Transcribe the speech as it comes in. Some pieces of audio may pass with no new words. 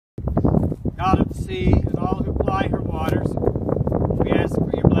God of the sea, and all who ply her waters, we ask for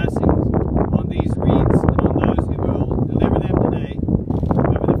your blessings on these reeds and on those who will deliver them today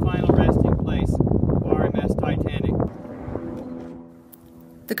over the final resting place of RMS Titanic.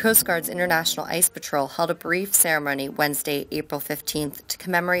 The Coast Guard's International Ice Patrol held a brief ceremony Wednesday, April 15th to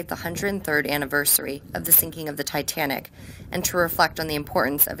commemorate the 103rd anniversary of the sinking of the Titanic and to reflect on the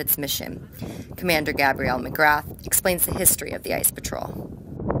importance of its mission. Commander Gabrielle McGrath explains the history of the Ice Patrol.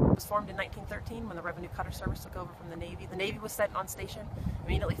 It was formed in 1913 when the Revenue Cutter Service took over from the Navy. The Navy was sent on station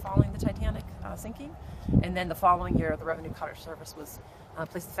immediately following the Titanic sinking, and then the following year the Revenue Cutter Service was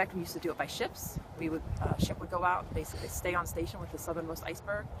placed in effect. We used to do it by ships. Ship would go out, basically stay on station with the southernmost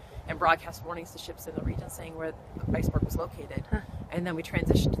iceberg and broadcast warnings to ships in the region saying where the iceberg was located. And then we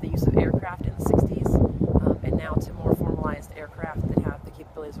transitioned to the use of aircraft in the 60s, and now to more formalized aircraft that have the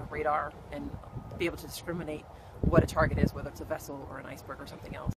capabilities of radar and be able to discriminate what a target is, whether it's a vessel or an iceberg or something else.